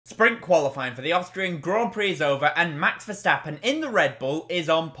Sprint qualifying for the Austrian Grand Prix is over and Max Verstappen in the Red Bull is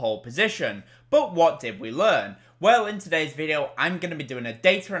on pole position. But what did we learn? Well, in today's video, I'm going to be doing a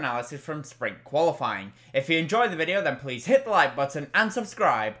data analysis from sprint qualifying. If you enjoyed the video, then please hit the like button and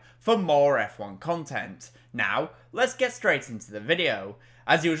subscribe for more F1 content. Now, let's get straight into the video.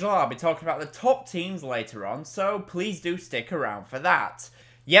 As usual, I'll be talking about the top teams later on, so please do stick around for that.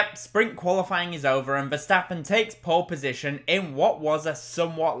 Yep, sprint qualifying is over and Verstappen takes pole position in what was a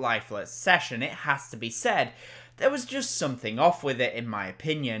somewhat lifeless session, it has to be said. There was just something off with it in my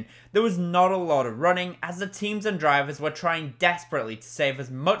opinion. There was not a lot of running as the teams and drivers were trying desperately to save as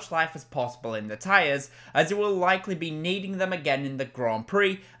much life as possible in the tyres, as it will likely be needing them again in the Grand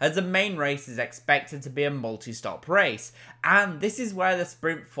Prix as the main race is expected to be a multi-stop race. And this is where the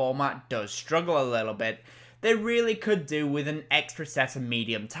sprint format does struggle a little bit. They really could do with an extra set of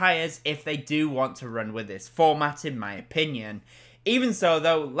medium tyres if they do want to run with this format in my opinion. Even so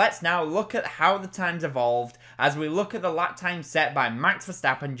though, let's now look at how the times evolved as we look at the lap time set by Max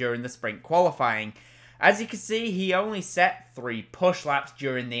Verstappen during the sprint qualifying. As you can see, he only set 3 push laps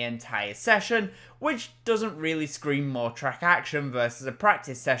during the entire session, which doesn't really scream more track action versus a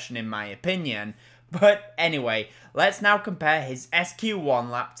practice session in my opinion. But anyway, let's now compare his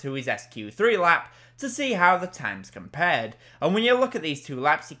SQ1 lap to his SQ3 lap to see how the times compared. And when you look at these two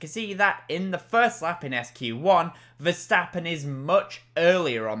laps, you can see that in the first lap in SQ1, Verstappen is much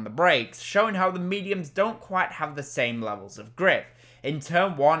earlier on the brakes, showing how the mediums don't quite have the same levels of grip. In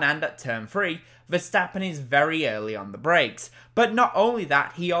turn 1 and at turn 3, Verstappen is very early on the brakes. But not only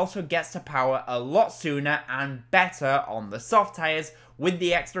that, he also gets to power a lot sooner and better on the soft tyres with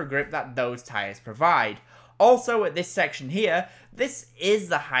the extra grip that those tyres provide. Also at this section here, this is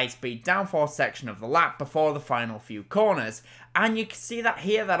the high-speed downforce section of the lap before the final few corners, and you can see that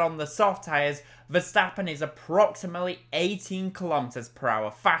here that on the soft tyres, Verstappen is approximately 18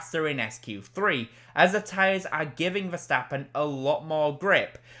 km/h faster in SQ3, as the tyres are giving Verstappen a lot more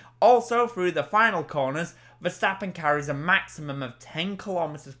grip. Also through the final corners, Verstappen carries a maximum of 10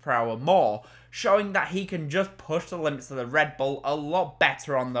 km/h more, showing that he can just push the limits of the Red Bull a lot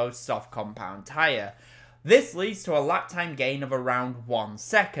better on those soft compound tyre. This leads to a lap time gain of around 1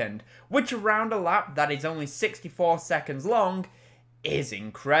 second, which around a lap that is only 64 seconds long is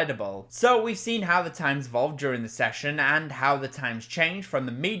incredible. So we've seen how the times evolved during the session and how the times changed from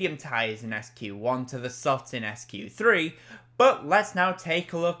the medium tyres in SQ1 to the softs in SQ3, but let's now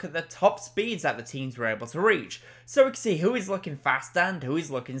take a look at the top speeds that the teams were able to reach, so we can see who is looking fast and who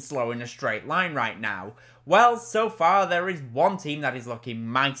is looking slow in a straight line right now. Well, so far there is one team that is looking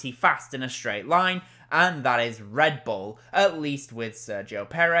mighty fast in a straight line, and that is Red Bull, at least with Sergio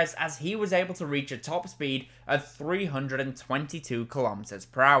Perez, as he was able to reach a top speed of 322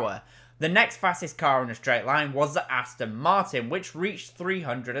 km/h. The next fastest car in a straight line was the Aston Martin, which reached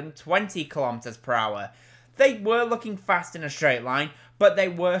 320 km/h. They were looking fast in a straight line, but they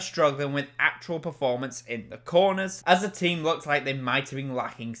were struggling with actual performance in the corners, as the team looked like they might have been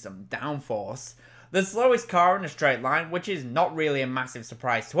lacking some downforce. The slowest car in a straight line, which is not really a massive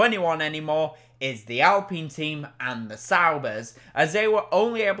surprise to anyone anymore, is the Alpine team and the Saubers, as they were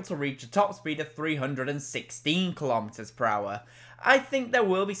only able to reach a top speed of 316 km/h. I think there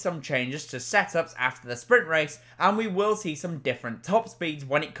will be some changes to setups after the sprint race, and we will see some different top speeds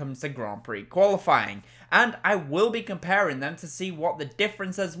when it comes to Grand Prix qualifying, and I will be comparing them to see what the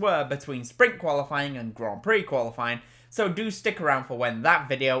differences were between sprint qualifying and Grand Prix qualifying, so do stick around for when that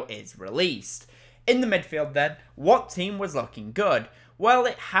video is released. In the midfield then, what team was looking good? Well,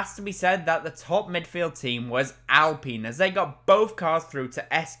 it has to be said that the top midfield team was Alpine, as they got both cars through to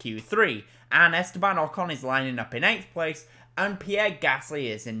SQ3, and Esteban Ocon is lining up in 8th place, and Pierre Gasly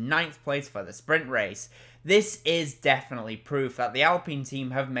is in 9th place for the sprint race. This is definitely proof that the Alpine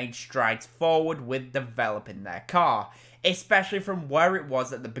team have made strides forward with developing their car, especially from where it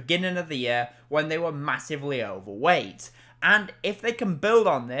was at the beginning of the year when they were massively overweight. And if they can build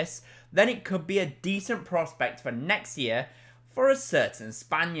on this, then it could be a decent prospect for next year for a certain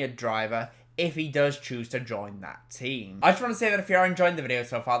Spaniard driver if he does choose to join that team. I just want to say that if you are enjoying the video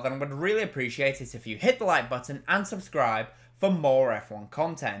so far, then I would really appreciate it if you hit the like button and subscribe for more F1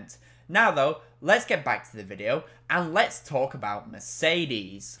 content. Now though, let's get back to the video and let's talk about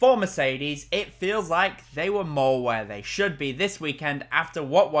Mercedes. For Mercedes, it feels like they were more where they should be this weekend after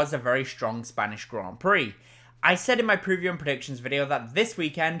what was a very strong Spanish Grand Prix. I said in my preview and predictions video that this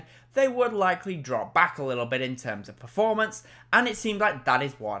weekend they would likely drop back a little bit in terms of performance, and it seemed like that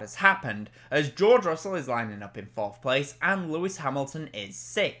is what has happened, as George Russell is lining up in 4th place and Lewis Hamilton is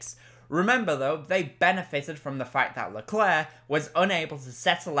 6th. Remember though, they benefited from the fact that Leclerc was unable to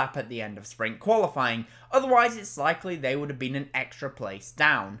set a lap at the end of sprint qualifying, otherwise it's likely they would have been an extra place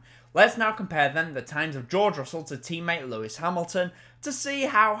down. Let's now compare then the times of George Russell to teammate Lewis Hamilton to see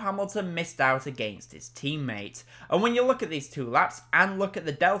how Hamilton missed out against his teammate. And when you look at these two laps and look at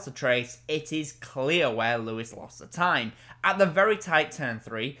the delta trace, it is clear where Lewis lost the time. At the very tight turn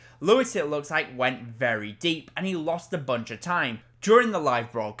 3, Lewis, it looks like, went very deep and he lost a bunch of time. During the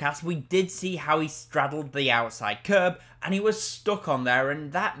live broadcast, we did see how he straddled the outside curb and he was stuck on there,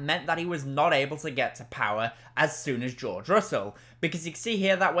 and that meant that he was not able to get to power as soon as George Russell. Because you can see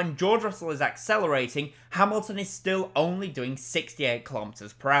here that when George Russell is accelerating, Hamilton is still only doing 68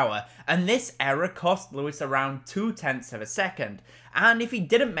 kilometers per hour, and this error cost Lewis around 0.2 of a second. And if he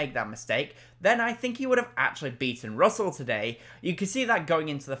didn't make that mistake, then I think he would have actually beaten Russell today. You can see that going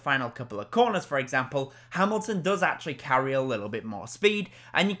into the final couple of corners, for example, Hamilton does actually carry a little bit more speed,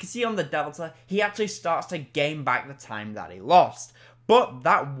 and you can see on the delta, he actually starts to gain back the time that he lost. But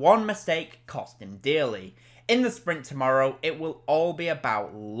that one mistake cost him dearly. In the sprint tomorrow, it will all be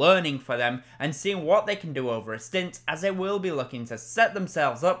about learning for them and seeing what they can do over a stint, as they will be looking to set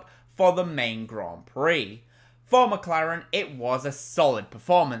themselves up for the main Grand Prix. For McLaren, it was a solid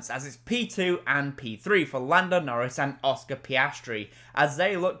performance, as it's P2 and P3 for Lando Norris and Oscar Piastri, as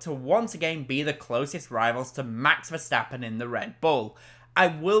they look to once again be the closest rivals to Max Verstappen in the Red Bull. I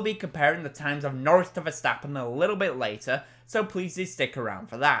will be comparing the times of Norris to Verstappen a little bit later, so please do stick around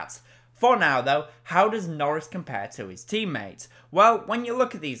for that. For now though, how does Norris compare to his teammate? Well, when you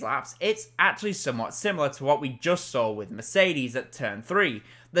look at these laps, it's actually somewhat similar to what we just saw with Mercedes at turn 3.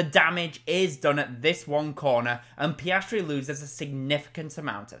 The damage is done at this one corner, and Piastri loses a significant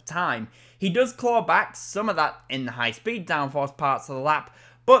amount of time. He does claw back some of that in the high speed downforce parts of the lap,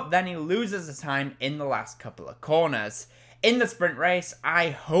 but then he loses the time in the last couple of corners. In the sprint race, I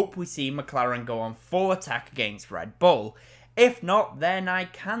hope we see McLaren go on full attack against Red Bull. If not, then I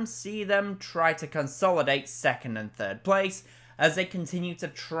can see them try to consolidate second and third place as they continue to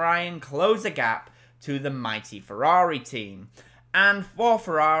try and close the gap to the mighty Ferrari team. And for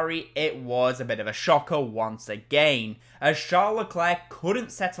Ferrari, it was a bit of a shocker once again, as Charles Leclerc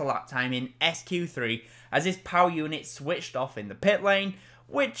couldn't set a lap time in SQ3 as his power unit switched off in the pit lane,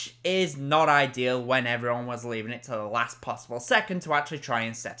 which is not ideal when everyone was leaving it to the last possible second to actually try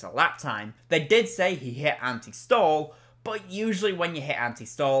and set a lap time. They did say he hit anti-stall, but usually when you hit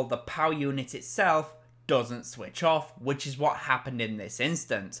anti-stall, the power unit itself doesn't switch off, which is what happened in this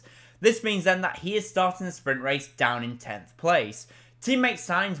instance. This means then that he is starting the sprint race down in 10th place. Teammate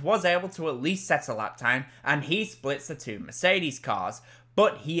Sainz was able to at least set a lap time, and he splits the two Mercedes cars,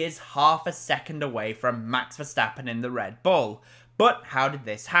 but he is half a second away from Max Verstappen in the Red Bull. But how did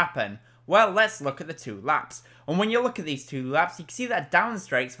this happen? Well, let's look at the two laps. And when you look at these two laps, you can see that down the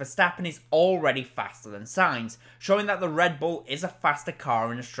straights, Verstappen is already faster than Sainz, showing that the Red Bull is a faster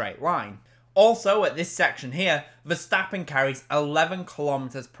car in a straight line. Also, at this section here, Verstappen carries 11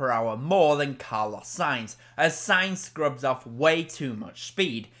 km per hour more than Carlos Sainz, as Sainz scrubs off way too much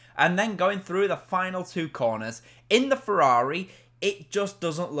speed. And then going through the final two corners, in the Ferrari, it just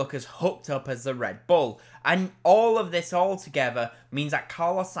doesn't look as hooked up as the Red Bull. And all of this all together means that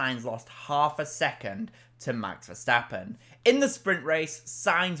Carlos Sainz lost half a second to Max Verstappen. In the sprint race,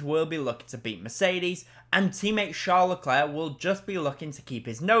 Sainz will be looking to beat Mercedes, and teammate Charles Leclerc will just be looking to keep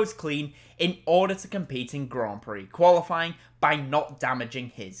his nose clean in order to compete in Grand Prix qualifying by not damaging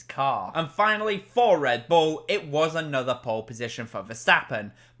his car. And finally, for Red Bull, it was another pole position for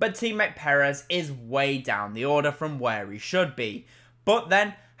Verstappen, but teammate Perez is way down the order from where he should be. But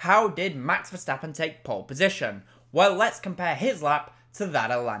then, how did Max Verstappen take pole position? Well, let's compare his lap to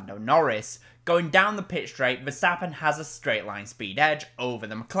that of Lando Norris. Going down the pit straight, Verstappen has a straight line speed edge over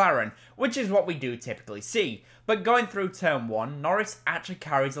the McLaren, which is what we do typically see. But going through turn 1, Norris actually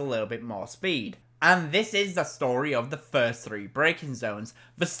carries a little bit more speed. And this is the story of the first three braking zones.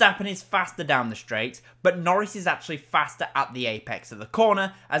 Verstappen is faster down the straight, but Norris is actually faster at the apex of the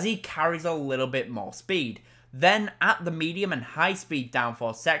corner as he carries a little bit more speed. Then at the medium and high speed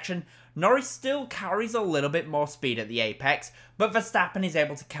downforce section, Norris still carries a little bit more speed at the apex, but Verstappen is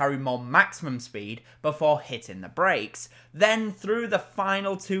able to carry more maximum speed before hitting the brakes. Then through the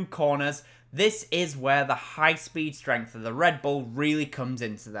final two corners, this is where the high speed strength of the Red Bull really comes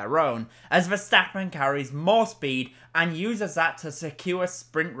into their own, as Verstappen carries more speed and uses that to secure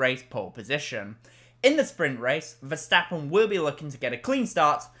sprint race pole position. In the sprint race, Verstappen will be looking to get a clean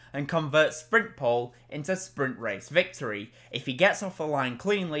start and convert sprint pole into sprint race victory. If he gets off the line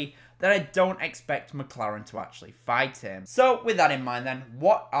cleanly, that I don't expect McLaren to actually fight him. So with that in mind then,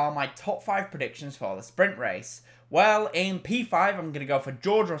 what are my top 5 predictions for the sprint race? Well, in P5 I'm going to go for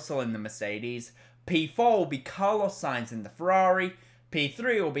George Russell in the Mercedes, P4 will be Carlos Sainz in the Ferrari,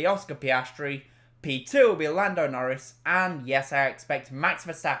 P3 will be Oscar Piastri, P2 will be Lando Norris, and yes, I expect Max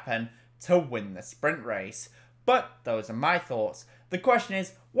Verstappen to win the sprint race. But those are my thoughts. The question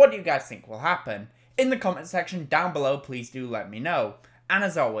is, what do you guys think will happen? In the comment section down below, please do let me know. And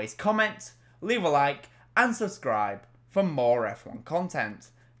as always, comment, leave a like, and subscribe for more F1 content.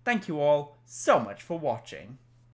 Thank you all so much for watching.